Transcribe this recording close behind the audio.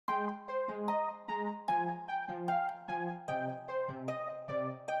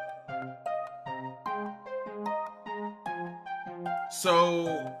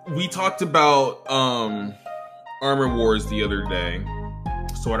So we talked about Armor Wars the other day,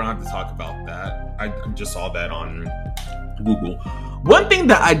 so I don't have to talk about that. I just saw that on Google. One thing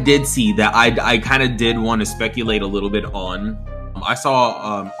that I did see that I kind of did want to speculate a little bit on. I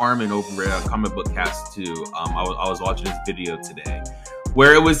saw Armin over at Comic Book Cast 2. I was watching this video today,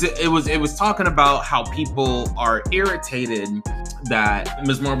 where it was talking about how people are irritated that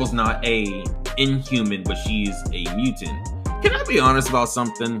Ms. Marvel's not a Inhuman, but she's a mutant. Can I be honest about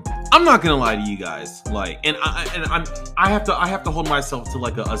something? I'm not gonna lie to you guys. Like, I have to hold myself to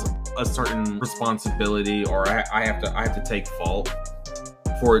like a certain responsibility, or I have to take fault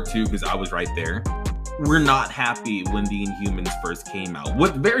for it too, because I was right there. We're not happy when the Inhumans first came out,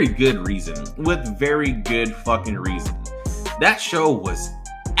 with very good reason. With very good fucking reason. That show was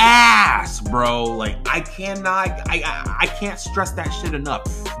ass, bro. Like, I can't stress that shit enough.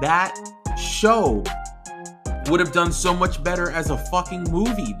 That show would have done so much better as a fucking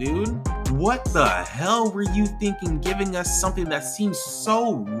movie, dude. What the hell were you thinking, giving us something that seems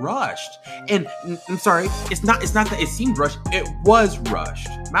so rushed? And I'm sorry, it's not that it seemed rushed, it was rushed.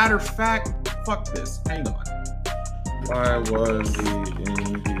 Matter of fact, fuck this. Hang on. Why was the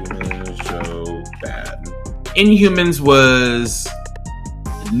Inhumans so bad? Inhumans was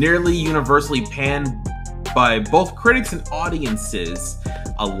nearly universally panned by both critics and audiences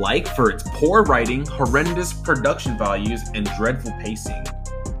alike for its poor writing, horrendous production values, and dreadful pacing.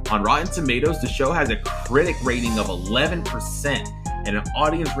 On Rotten Tomatoes, the show has a critic rating of 11% and an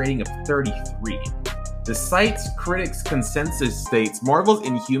audience rating of 33%. The site's critics' consensus states Marvel's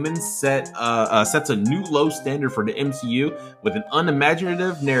Inhumans sets a new low standard for the MCU with an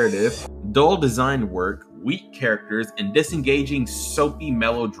unimaginative narrative, dull design work, weak characters, and disengaging soapy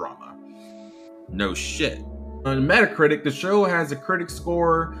melodrama. No shit. On Metacritic, the show has a critic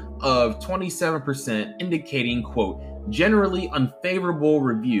score of 27%, indicating, quote, generally unfavorable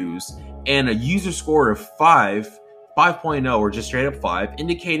reviews, and a user score of 5.0, or just straight up 5,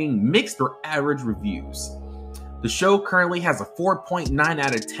 indicating mixed or average reviews. The show currently has a 4.9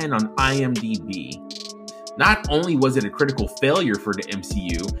 out of 10 on IMDb. Not only was it a critical failure for the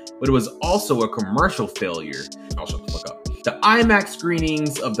MCU, but it was also a commercial failure. I'll shut the fuck up. The IMAX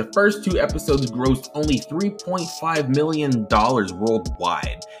screenings of the first 2 episodes grossed only $3.5 million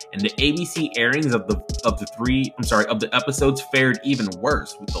worldwide, and the ABC airings of the episodes fared even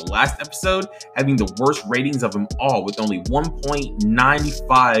worse, with the last episode having the worst ratings of them all, with only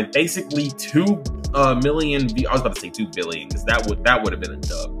 1.95, basically 2 million. I was about to say 2 billion, because that would have been a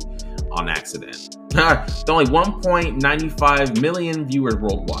dub on accident. Only 1.95 million viewers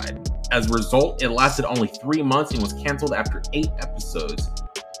worldwide. As a result, it lasted only 3 months and was canceled after 8 episodes.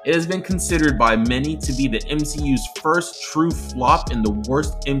 It has been considered by many to be the MCU's first true flop and the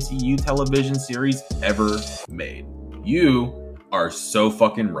worst MCU television series ever made. You are so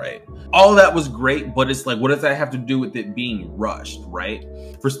fucking right. All that was great, but it's like, what does that have to do with it being rushed, right?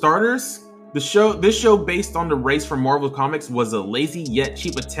 For starters, this show, based on the race from Marvel Comics, was a lazy yet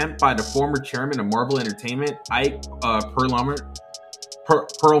cheap attempt by the former chairman of Marvel Entertainment, Ike Perlmutter,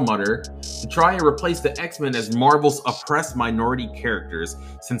 to try and replace the X-Men as Marvel's oppressed minority characters,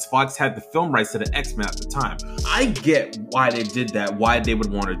 since Fox had the film rights to the X-Men at the time. I get why they did that, why they would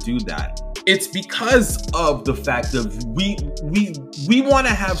want to do that. It's because of the fact of we want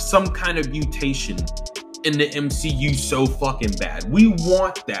to have some kind of mutation in the MCU so fucking bad. We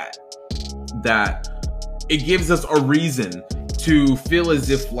want that it gives us a reason to feel as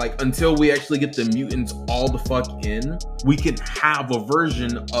if, like, until we actually get the mutants all the fuck in, we can have a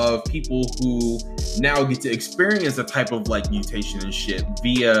version of people who now get to experience a type of like mutation and shit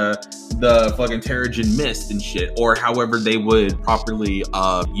via the fucking Terrigen Mist and shit, or however they would properly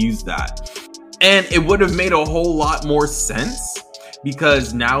use that. And it would have made a whole lot more sense,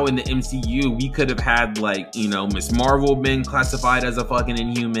 because now in the MCU, we could have had, like, you know, Ms. Marvel been classified as a fucking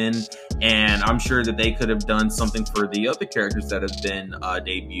Inhuman, and I'm sure that they could have done something for the other characters that have been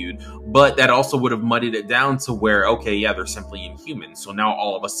debuted, but that also would have muddied it down to where, okay, yeah, they're simply Inhuman. So now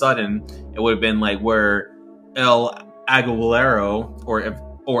all of a sudden, it would have been like where El Aguilera, or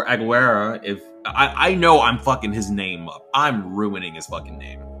Aguilera, if I know I'm fucking his name up. I'm ruining his fucking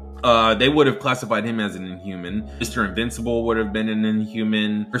name. They would have classified him as an Inhuman. Mr. Invincible would have been an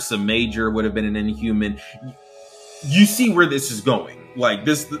Inhuman. Ursa Major would have been an Inhuman. You see where this is going. Like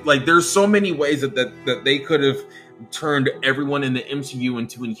this, like there's so many ways that they could have turned everyone in the MCU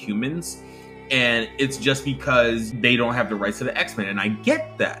into Inhumans, and it's just because they don't have the rights to the X-Men, and I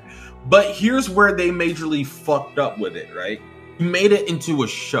get that. But here's where they majorly fucked up with it, right? You made it into a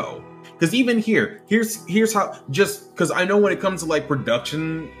show. Because even here's how, just because I know when it comes to like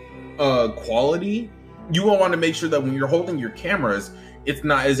production quality, you will want to make sure that when you're holding your cameras, it's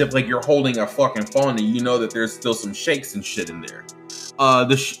not as if like you're holding a fucking phone and you know that there's still some shakes and shit in there.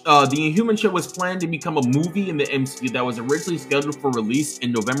 The Inhuman show was planned to become a movie in the MCU that was originally scheduled for release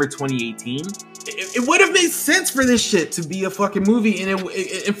in November 2018. It would have made sense for this shit to be a fucking movie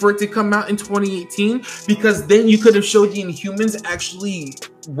and for it to come out in 2018, because then you could have showed the Inhumans actually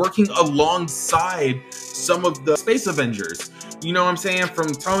working alongside some of the Space Avengers. You know what I'm saying? From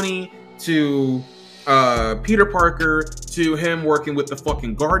Tony to Peter Parker to him working with the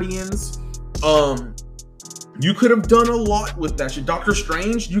fucking Guardians. You could have done a lot with that shit. Doctor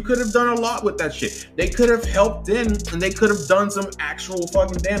Strange, you could have done a lot with that shit. They could have helped in and they could have done some actual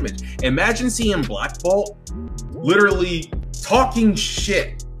fucking damage. Imagine seeing Black Bolt literally talking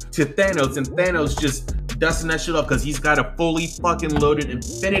shit to Thanos and Thanos just dusting that shit up because he's got a fully fucking loaded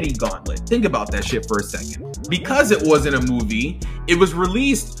Infinity Gauntlet. Think about that shit for a second. Because it wasn't a movie, it was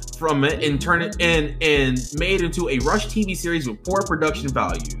released from it and turned it and made into a rush TV series with poor production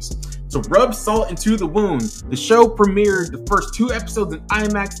values. To rub salt into the wound, the show premiered the first 2 episodes in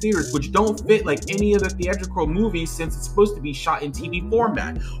IMAX theaters, which don't fit like any other theatrical movie since it's supposed to be shot in TV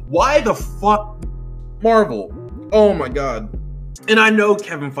format. Why the fuck, Marvel? Oh my god. And I know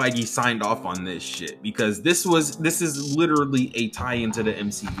Kevin Feige signed off on this shit because this is literally a tie-in to the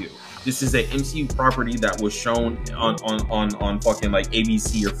MCU. This is a MCU property that was shown on fucking like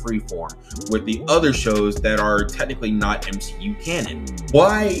ABC or Freeform with the other shows that are technically not MCU canon.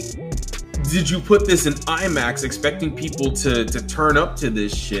 Why did you put this in IMAX expecting people to turn up to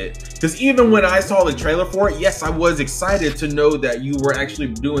this shit? Because even when I saw the trailer for it, yes, I was excited to know that you were actually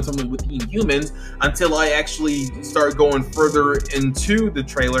doing something with Inhumans until I actually start going further into the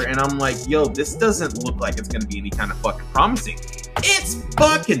trailer and I'm like, yo, this doesn't look like it's gonna be any kind of fucking promising. It's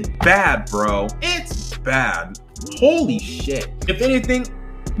fucking bad, bro. It's bad. Holy shit. If anything,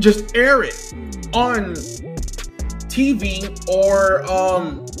 just air it on TV or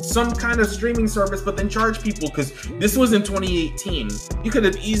some kind of streaming service, but then charge people, because this was in 2018. You could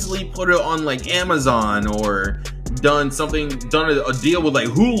have easily put it on like Amazon or done a deal with like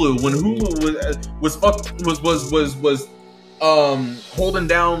Hulu when Hulu was holding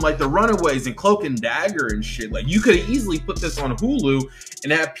down like the Runaways and Cloak and Dagger and shit. Like, you could have easily put this on Hulu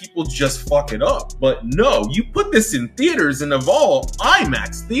and have people just fuck it up. But no, you put this in theaters, and of all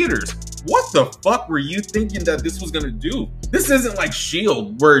IMAX theaters. What the fuck were you thinking that this was gonna do? This isn't like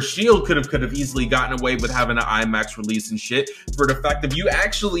S.H.I.E.L.D., where S.H.I.E.L.D. could have easily gotten away with having an IMAX release and shit, for the fact that you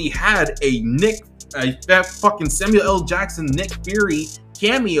actually had that fucking Samuel L. Jackson, Nick Fury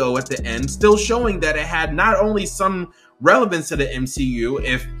cameo at the end, still showing that it had not only some relevance to the MCU,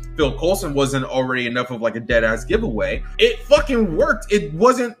 if Phil Coulson wasn't already enough of like a dead ass giveaway. It fucking worked. It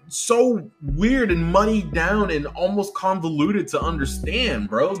wasn't so weird and moneyed down and almost convoluted to understand,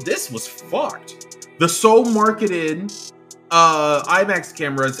 bro. This was fucked. The so marketed IMAX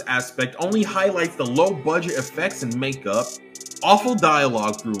cameras aspect only highlights the low budget effects and makeup, awful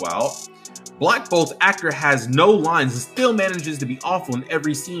dialogue throughout. Black Bolt's actor has no lines and still manages to be awful in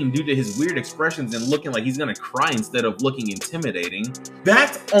every scene due to his weird expressions and looking like he's gonna cry instead of looking intimidating.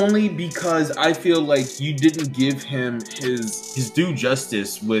 That's only because I feel like you didn't give him his due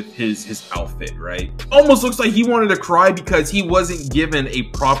justice with his outfit, right? Almost looks like he wanted to cry because he wasn't given a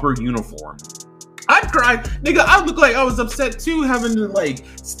proper uniform. I cried, nigga. I look like I was upset too, having to like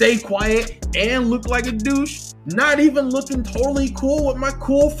stay quiet and look like a douche. Not even looking totally cool with my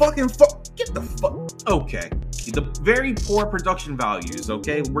cool fucking get the fuck. Okay. The very poor production values,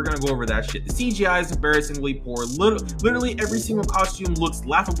 okay? We're gonna go over that shit. The CGI is embarrassingly poor. Literally every single costume looks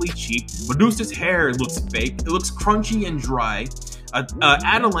laughably cheap. Medusa's hair looks fake. It looks crunchy and dry.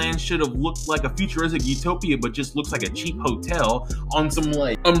 Adelan should have looked like a futuristic utopia, but just looks like a cheap hotel on some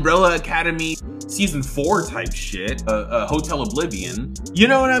like Umbrella Academy season 4 type shit. Hotel Oblivion. You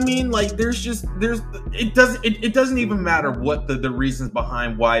know what I mean? Like, it doesn't even matter what the reasons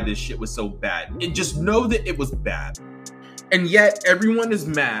behind why this shit was so bad. Just know that it was bad. And yet everyone is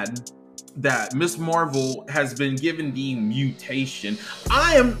mad that Miss Marvel has been given the mutation.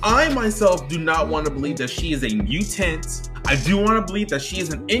 I myself do not want to believe that she is a mutant. I do want to believe that she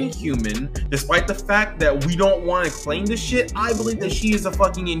is an Inhuman, despite the fact that we don't want to claim this shit. I believe that she is a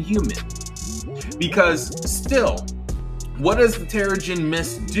fucking Inhuman. Because still, what does the Terrigen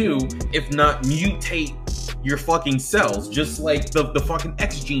Mist do if not mutate your fucking cells, just like the fucking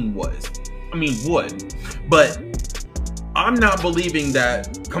X gene would. But I'm not believing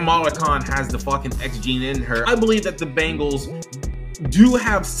that Kamala Khan has the fucking X gene in her. I believe that the Bangles do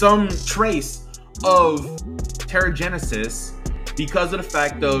have some trace of Terrigenesis because of the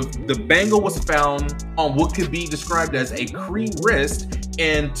fact of the bangle was found on what could be described as a Kree wrist,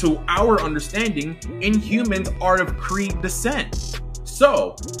 And to our understanding, Inhumans are of Kree descent.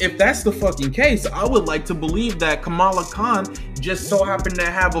 So, if that's the fucking case, I would like to believe that Kamala Khan just so happened to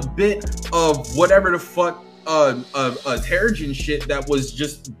have a bit of whatever the fuck Terrigen shit that was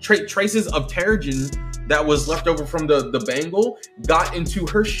just traces of Terrigen that was left over from the Bengal got into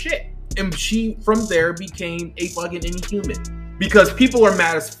her shit. And she, from there, became a fucking Inhuman. Because people are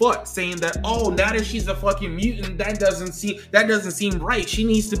mad as fuck, saying that, oh, now that she's a fucking mutant, that doesn't seem right. She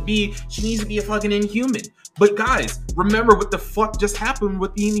needs to be a fucking Inhuman. But guys, remember what the fuck just happened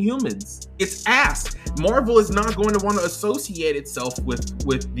with the Inhumans. It's ass. Marvel is not going to want to associate itself with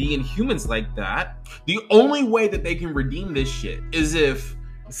the Inhumans like that. The only way that they can redeem this shit is if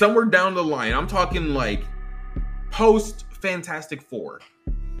somewhere down the line, I'm talking like post Fantastic Four,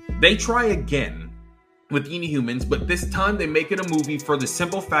 they try again with Inhumans, but this time they make it a movie for the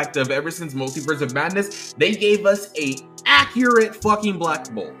simple fact of ever since Multiverse of Madness, they gave us a accurate fucking Black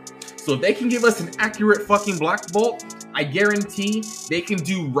Bolt. So if they can give us an accurate fucking Black Bolt, I guarantee they can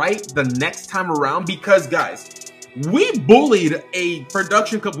do right the next time around. Because guys, we bullied a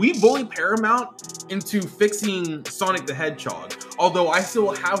production company, we bullied Paramount into fixing Sonic the Hedgehog. Although I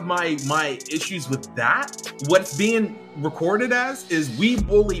still have my issues with that. What's being recorded as is we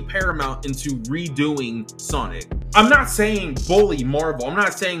bully Paramount into redoing Sonic. I'm not saying bully Marvel. I'm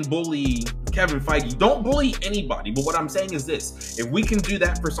not saying bully Kevin Feige. Don't bully anybody. But what I'm saying is this. If we can do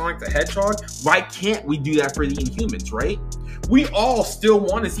that for Sonic the Hedgehog, why can't we do that for the Inhumans, right? We all still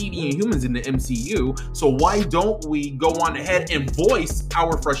want to see the Inhumans in the MCU, so why don't we go on ahead and voice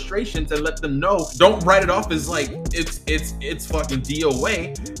our frustrations and let them know? Don't write it off as like it's fucking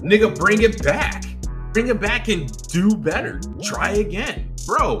DOA. Nigga, bring it back. Bring it back and do better. Try again,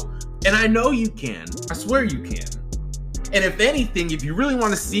 bro. And I know you can. I swear you can. And if anything, if you really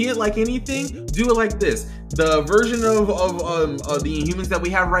want to see it like anything, do it like this. The version of the Inhumans that we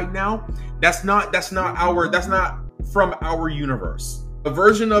have right now, that's not from our universe. The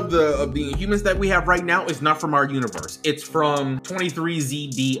version of the Inhumans that we have right now is not from our universe. It's from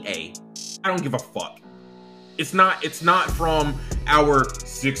 23ZDA. I don't give a fuck. It's not from our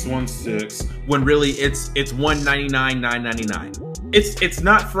 616 when really it's 199,999. It's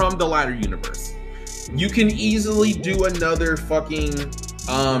not from the latter universe. You can easily do another fucking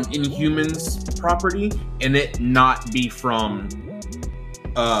Inhumans property and it not be from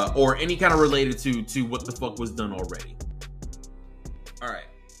or any kind of related to what the fuck was done already. All right,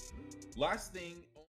 last thing.